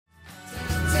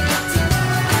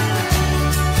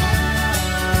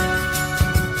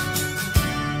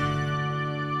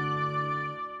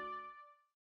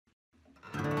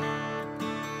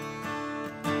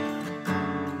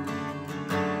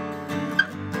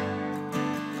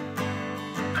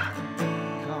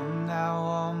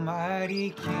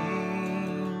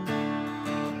King.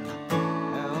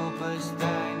 Help us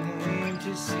thy name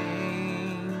to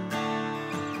sing.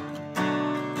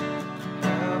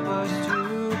 Help us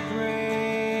to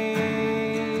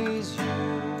praise you,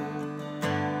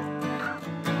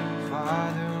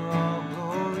 Father all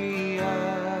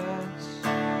glorious,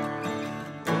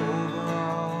 over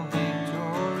all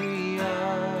victorious.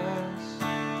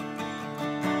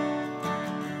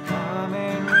 Come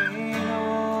and reign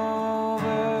over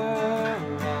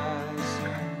us,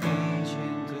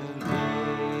 Ancient of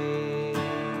Days.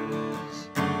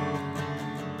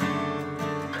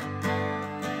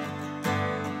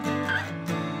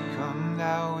 Come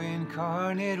thou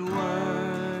incarnate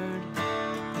Word,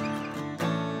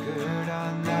 gird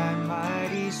on thy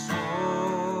mighty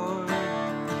sword,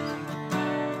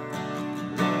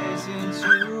 listen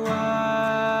to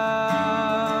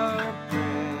our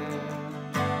prayer.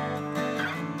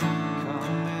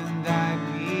 Come and thy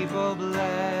people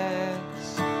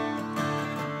bless,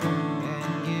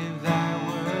 and give thy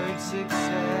word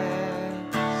success.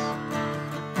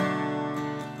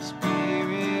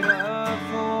 Spirit of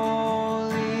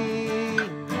holiness,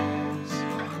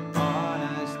 on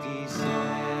us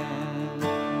descend.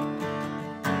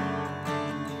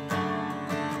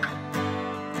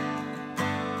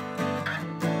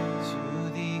 To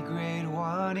the great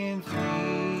one in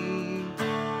three,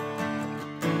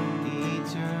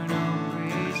 eternal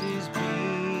praises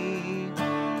be,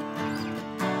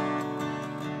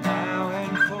 now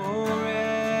and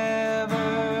forevermore.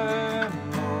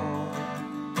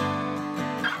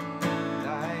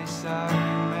 Thy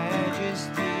sovereign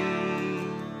majesty,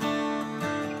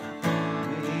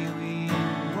 may we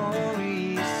in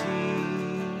glory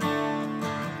see,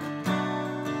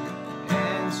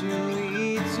 and to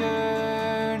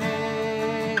eternity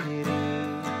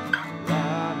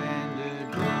love and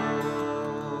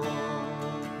adore.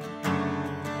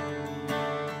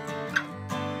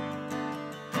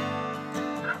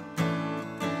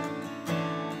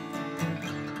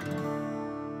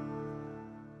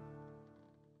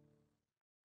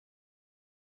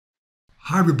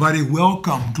 Hi, everybody.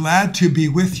 Welcome. Glad to be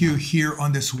with you here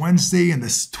on this Wednesday in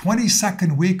this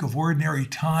 22nd week of Ordinary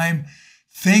Time.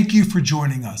 Thank you for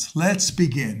joining us. Let's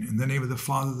begin. In the name of the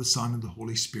Father, the Son, and the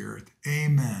Holy Spirit.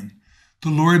 Amen. The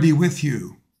Lord be with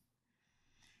you.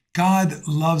 God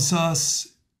loves us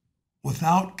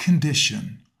without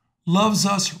condition, loves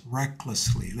us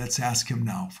recklessly. Let's ask him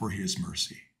now for his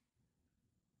mercy.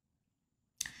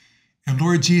 And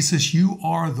Lord Jesus, you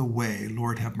are the way.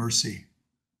 Lord, have mercy.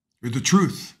 You're the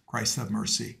truth. Christ, have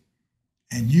mercy.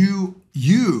 And you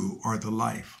are the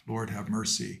life. Lord, have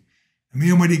mercy. And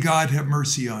may Almighty God have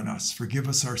mercy on us, forgive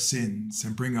us our sins,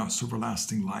 and bring us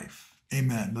everlasting life.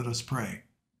 Amen. Let us pray.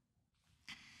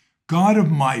 God of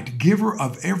might, giver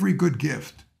of every good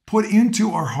gift, put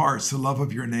into our hearts the love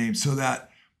of your name, so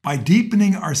that by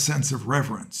deepening our sense of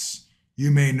reverence, you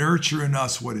may nurture in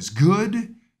us what is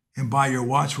good, and by your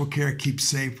watchful care keep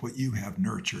safe what you have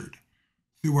nurtured.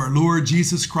 Through our Lord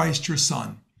Jesus Christ, your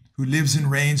Son, who lives and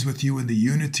reigns with you in the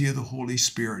unity of the Holy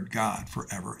Spirit, God,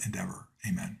 forever and ever.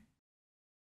 Amen.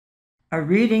 A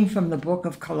reading from the book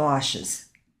of Colossians.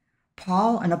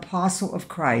 Paul, an apostle of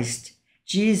Christ,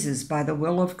 Jesus by the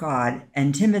will of God,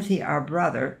 and Timothy, our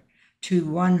brother, to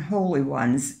one holy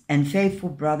ones and faithful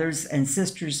brothers and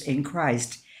sisters in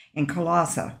Christ in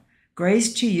Colossae,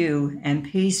 grace to you and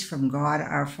peace from God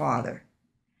our Father.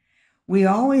 We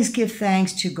always give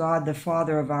thanks to God the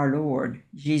Father of our Lord,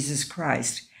 Jesus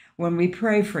Christ, when we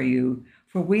pray for you,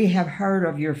 for we have heard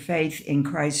of your faith in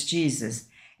Christ Jesus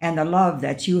and the love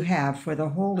that you have for the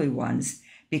holy ones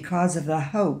because of the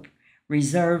hope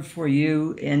reserved for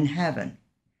you in heaven.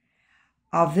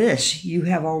 Of this you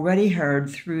have already heard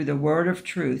through the word of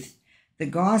truth, the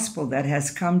gospel that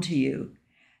has come to you,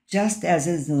 just as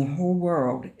is in the whole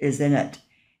world is in it,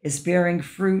 is bearing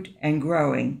fruit and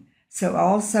growing, so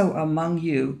also among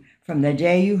you from the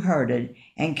day you heard it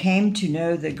and came to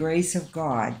know the grace of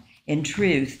God. In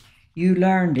truth, you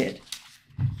learned it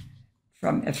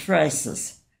from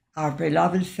Epaphroditus, our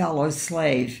beloved fellow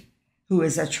slave, who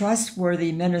is a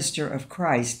trustworthy minister of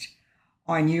Christ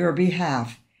on your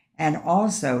behalf, and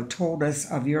also told us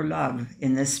of your love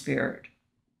in the Spirit.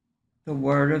 The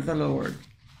word of the Lord.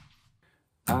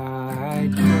 I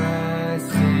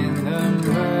trust in the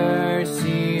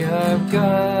mercy of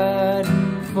God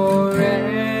forever.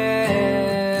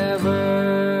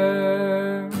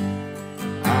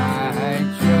 I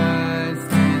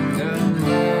trust in the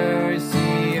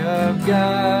mercy of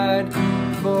God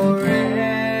forever.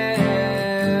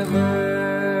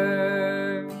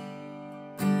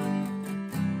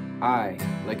 I,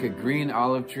 like a green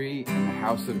olive tree in the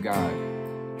house of God,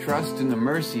 trust in the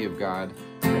mercy of God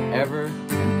forever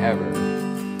and ever.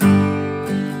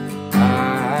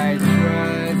 I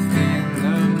trust in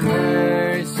the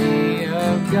mercy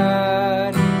of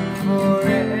God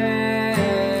forever.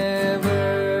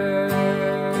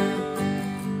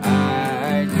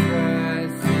 I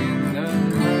trust in the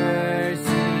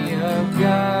mercy of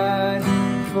God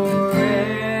forever.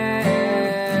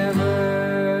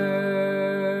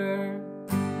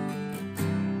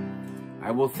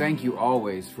 I will thank you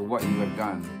always for what you have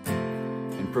done,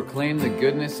 and proclaim the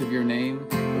goodness of your name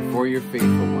before your faithful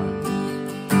ones.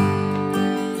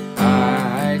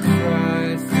 I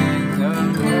trust in the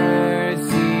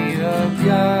mercy of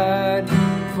God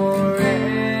forever.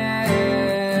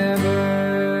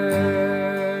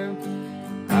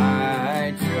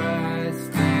 I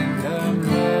trust in the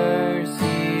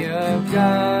mercy of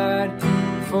God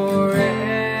forever.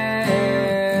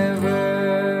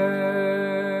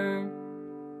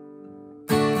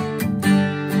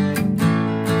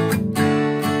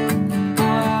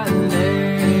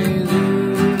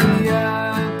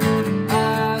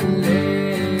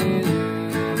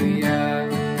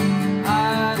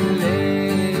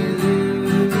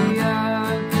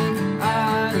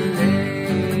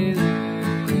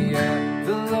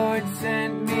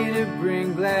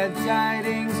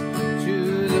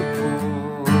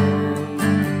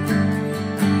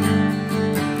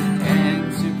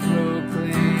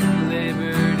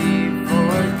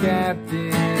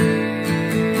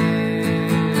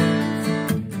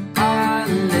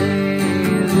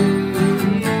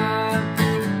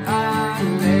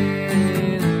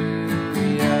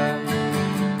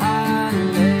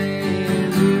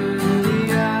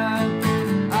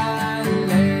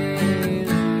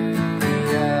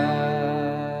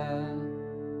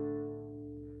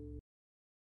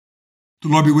 The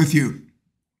Lord be with you.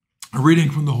 A reading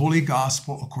from the Holy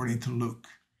Gospel according to Luke.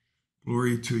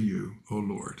 Glory to you, O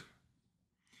Lord.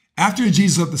 After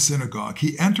Jesus left the synagogue,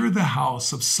 he entered the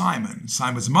house of Simon.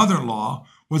 Simon's mother-in-law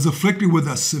was afflicted with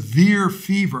a severe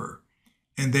fever,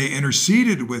 and they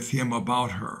interceded with him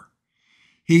about her.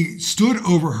 He stood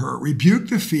over her, rebuked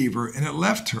the fever, and it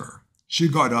left her. She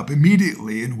got up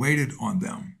immediately and waited on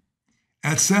them.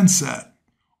 At sunset,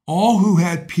 all who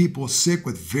had people sick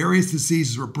with various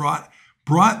diseases were brought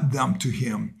them to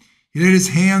him. He laid his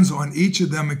hands on each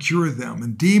of them and cured them.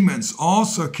 And demons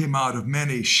also came out of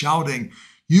many, shouting,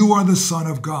 "You are the Son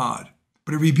of God."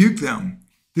 But he rebuked them,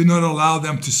 did not allow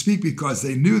them to speak because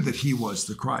they knew that he was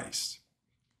the Christ.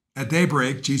 At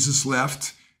daybreak, Jesus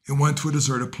left and went to a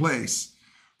deserted place.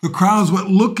 The crowds went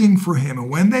looking for him, and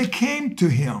when they came to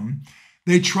him,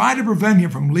 they tried to prevent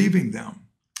him from leaving them.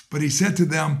 But he said to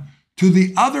them, "To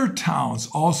the other towns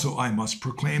also I must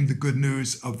proclaim the good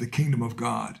news of the kingdom of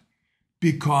God,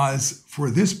 because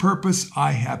for this purpose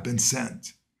I have been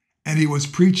sent." And he was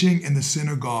preaching in the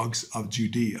synagogues of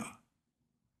Judea.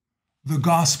 The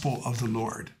gospel of the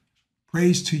Lord.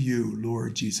 Praise to you,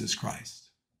 Lord Jesus Christ.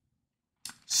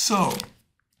 So,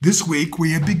 this week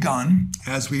we have begun,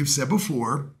 as we've said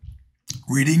before,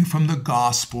 reading from the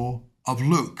Gospel of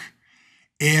Luke.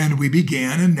 And we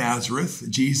began in Nazareth.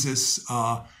 Jesus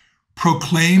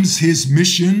proclaims his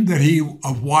mission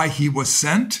of why he was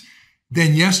sent.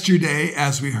 Then yesterday,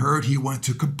 as we heard, he went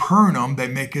to Capernaum. They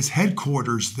make his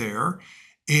headquarters there.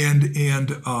 And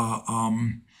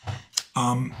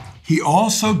he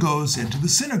also goes into the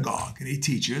synagogue and he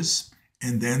teaches.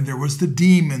 And then there was the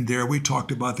demon there. We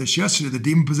talked about this yesterday. The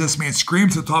demon-possessed man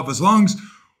screams at the top of his lungs,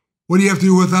 "What do you have to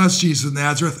do with us, Jesus of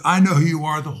Nazareth? I know who you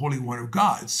are, the Holy One of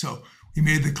God." So we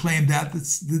made the claim that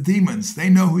the demons, they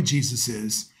know who Jesus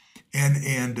is. And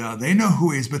they know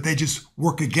who he is, but they just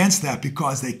work against that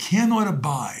because they cannot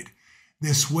abide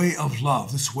this way of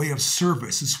love, this way of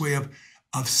service, this way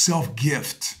of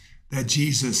self-gift that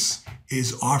Jesus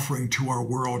is offering to our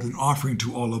world and offering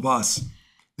to all of us.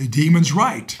 The demon's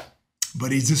right,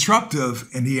 but he's disruptive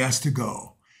and he has to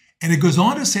go. And it goes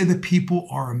on to say that people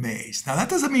are amazed. Now, that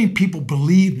doesn't mean people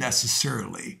believe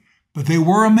necessarily, but they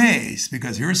were amazed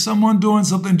because here's someone doing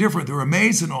something different. They're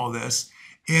amazed in all this.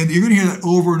 And you're going to hear that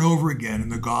over and over again in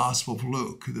the Gospel of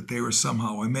Luke, that they were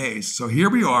somehow amazed. So here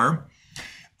we are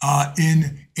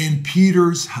in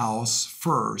Peter's house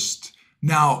first.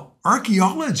 Now,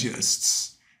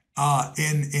 archaeologists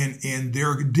in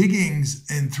their diggings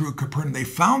and through Capernaum, they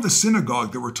found the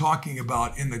synagogue that we're talking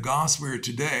about in the Gospel here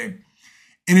today.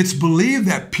 And it's believed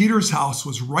that Peter's house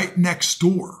was right next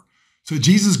door. So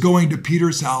Jesus going to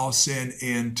Peter's house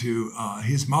and to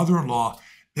his mother-in-law,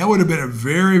 that would have been a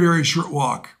very, very short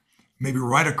walk, maybe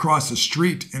right across the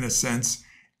street in a sense,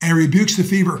 and rebukes the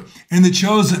fever. And The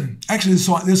Chosen, actually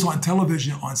this on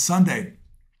television on Sunday.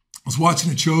 I was watching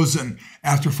The Chosen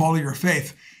after Follow Your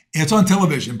Faith, It's on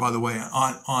television, by the way,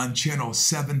 on channel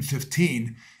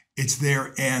 715. It's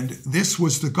there. And this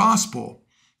was the gospel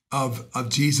of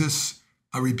Jesus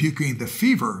rebuking the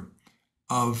fever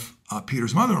of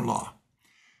Peter's mother-in-law.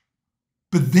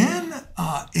 But then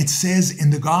it says in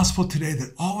the gospel today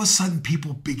that all of a sudden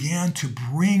people began to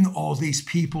bring all these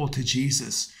people to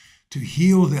Jesus, to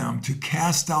heal them, to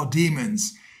cast out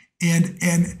demons.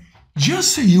 And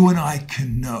just so you and I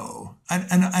can know,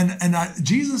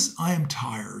 Jesus, I am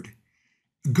tired.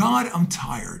 God, I'm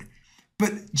tired.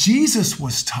 But Jesus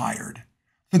was tired.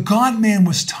 The God-man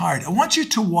was tired. I want you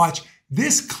to watch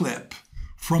this clip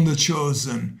from The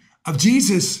Chosen of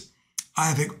Jesus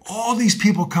having all these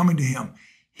people coming to him.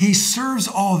 He serves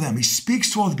all of them. He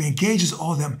speaks to all of them. He engages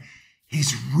all of them.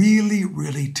 He's really,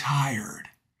 really tired.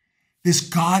 This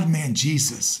God-man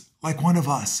Jesus, like one of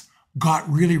us, got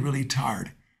really, really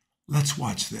tired. Let's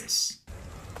watch this.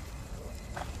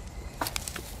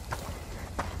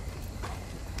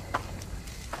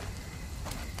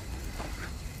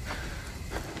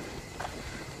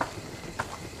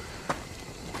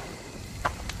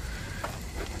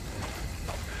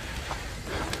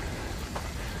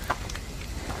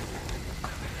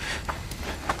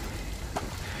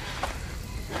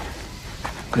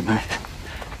 Good night.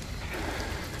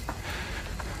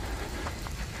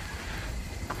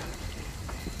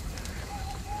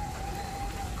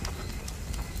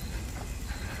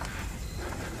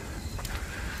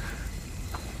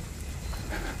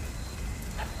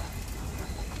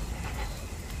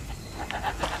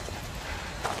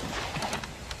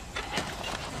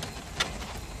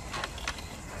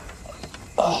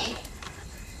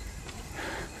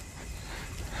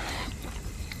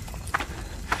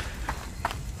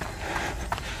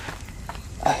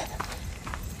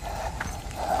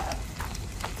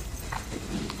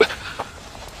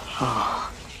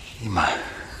 Ima.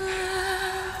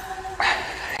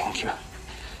 Thank you.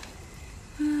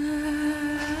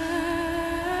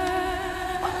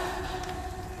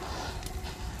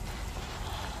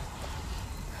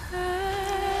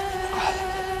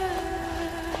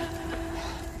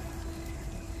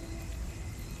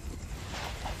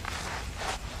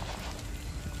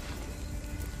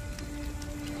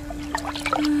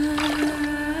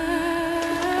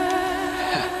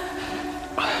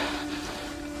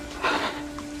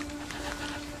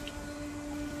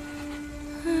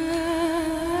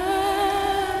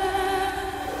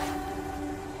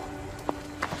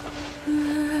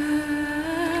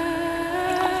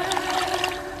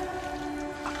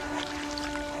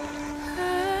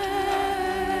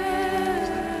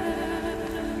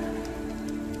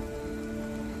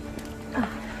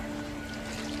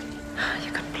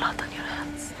 You got blood on your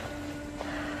hands.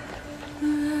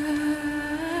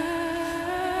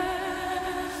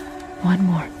 One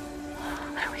more.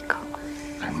 There we go.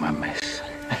 I'm a mess.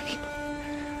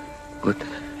 Good.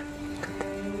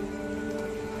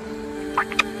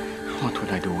 What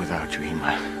would I do without you,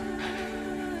 Ima?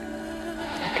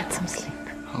 Get some sleep.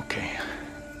 Okay.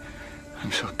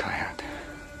 I'm so tired.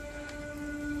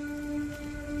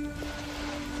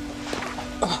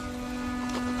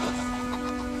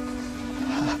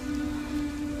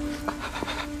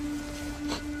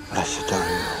 Blessed are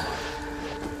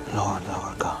you, Lord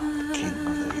our God, King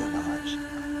of the universe,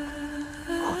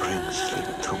 who brings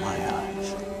sleep to my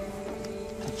eyes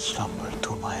and slumber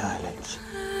to my eyelids.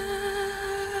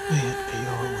 May it be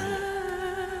your will,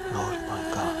 Lord my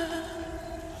God,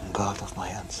 and God of my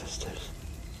ancestors,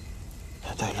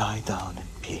 that I lie down in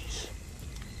peace,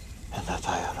 and that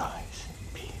I arise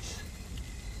in peace.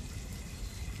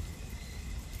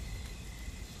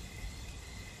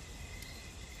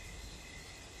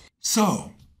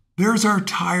 So, there's our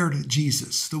tired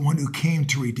Jesus, the one who came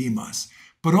to redeem us.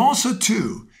 But also,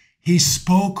 too, he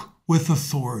spoke with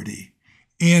authority.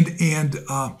 And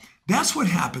that's what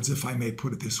happens, if I may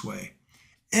put it this way.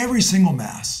 Every single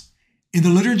Mass, in the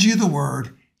Liturgy of the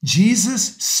Word,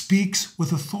 Jesus speaks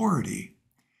with authority.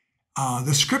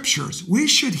 The Scriptures, we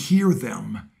should hear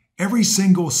them every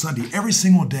single Sunday, every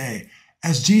single day,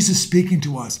 as Jesus speaking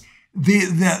to us.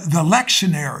 The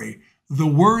lectionary, the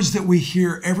words that we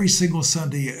hear every single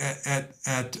Sunday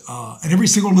and every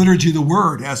single liturgy of the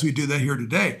Word, as we do that here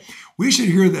today, we should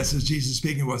hear this as Jesus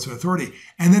speaking to us with authority.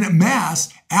 And then at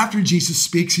Mass, after Jesus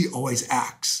speaks, he always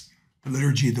acts. The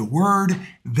liturgy of the Word,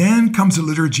 then comes the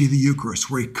liturgy of the Eucharist,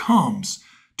 where he comes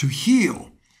to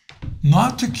heal,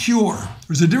 not to cure.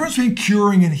 There's a difference between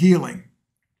curing and healing.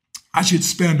 I should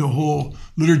spend a whole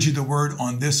liturgy of the Word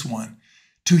on this one.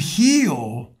 To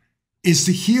heal is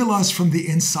to heal us from the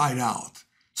inside out.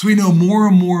 So we know more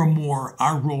and more and more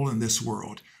our role in this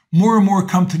world. More and more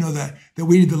come to know that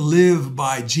we need to live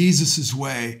by Jesus's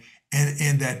way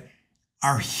and that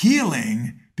our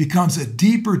healing becomes a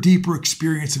deeper, deeper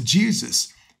experience of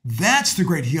Jesus. That's the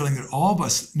great healing that all of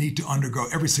us need to undergo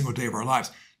every single day of our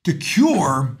lives. To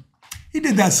cure, he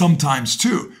did that sometimes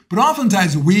too. But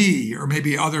oftentimes we, or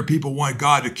maybe other people, want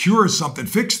God to cure something,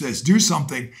 fix this, do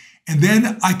something. And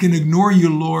then I can ignore you,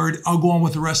 Lord. I'll go on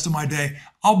with the rest of my day.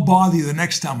 I'll bother you the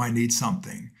next time I need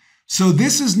something. So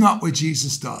this is not what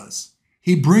Jesus does.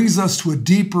 He brings us to a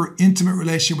deeper, intimate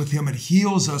relationship with him and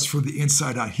heals us from the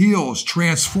inside out. Heals,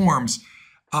 transforms,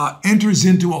 enters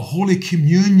into a holy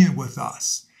communion with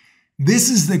us. This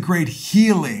is the great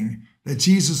healing that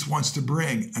Jesus wants to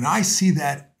bring. And I see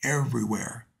that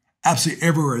everywhere, absolutely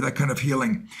everywhere, that kind of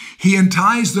healing. He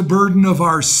unties the burden of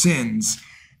our sins,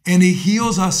 and he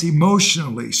heals us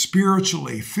emotionally,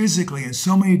 spiritually, physically, in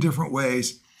so many different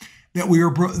ways that we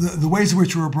are the ways in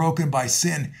which we were broken by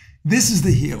sin. This is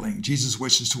the healing Jesus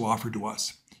wishes to offer to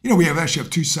us. You know, we actually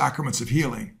have two sacraments of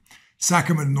healing.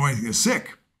 Sacrament of anointing the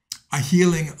sick, a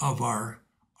healing of our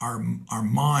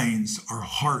minds, our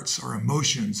hearts, our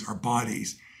emotions, our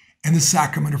bodies, and the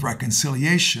sacrament of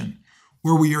reconciliation,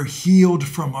 where we are healed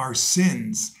from our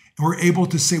sins and we're able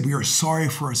to say we are sorry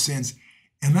for our sins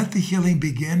and let the healing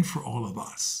begin for all of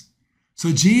us.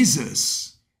 So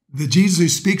Jesus, the Jesus who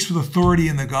speaks with authority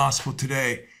in the gospel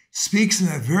today, speaks in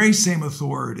that very same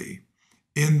authority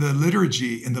in the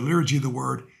liturgy of the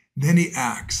word. Then he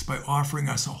acts by offering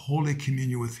us a holy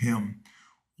communion with him.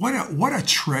 What a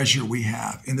treasure we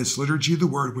have in this liturgy of the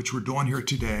word, which we're doing here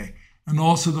today, and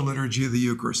also the liturgy of the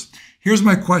Eucharist. Here's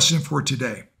my question for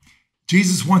today.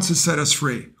 Jesus wants to set us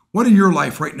free. What in your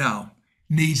life right now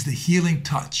needs the healing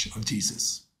touch of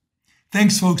Jesus?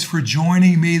 Thanks, folks, for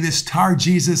joining me. This tired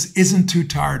Jesus isn't too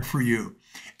tired for you.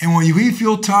 And when we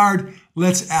feel tired,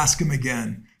 let's ask him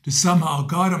again to somehow,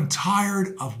 God, I'm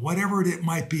tired of whatever it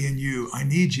might be in you. I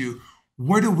need you.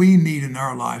 What do we need in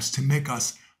our lives to make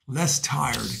us less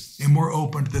tired and more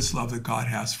open to this love that God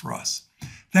has for us?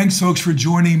 Thanks, folks, for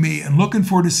joining me, and looking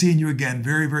forward to seeing you again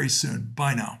very, very soon.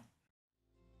 Bye now.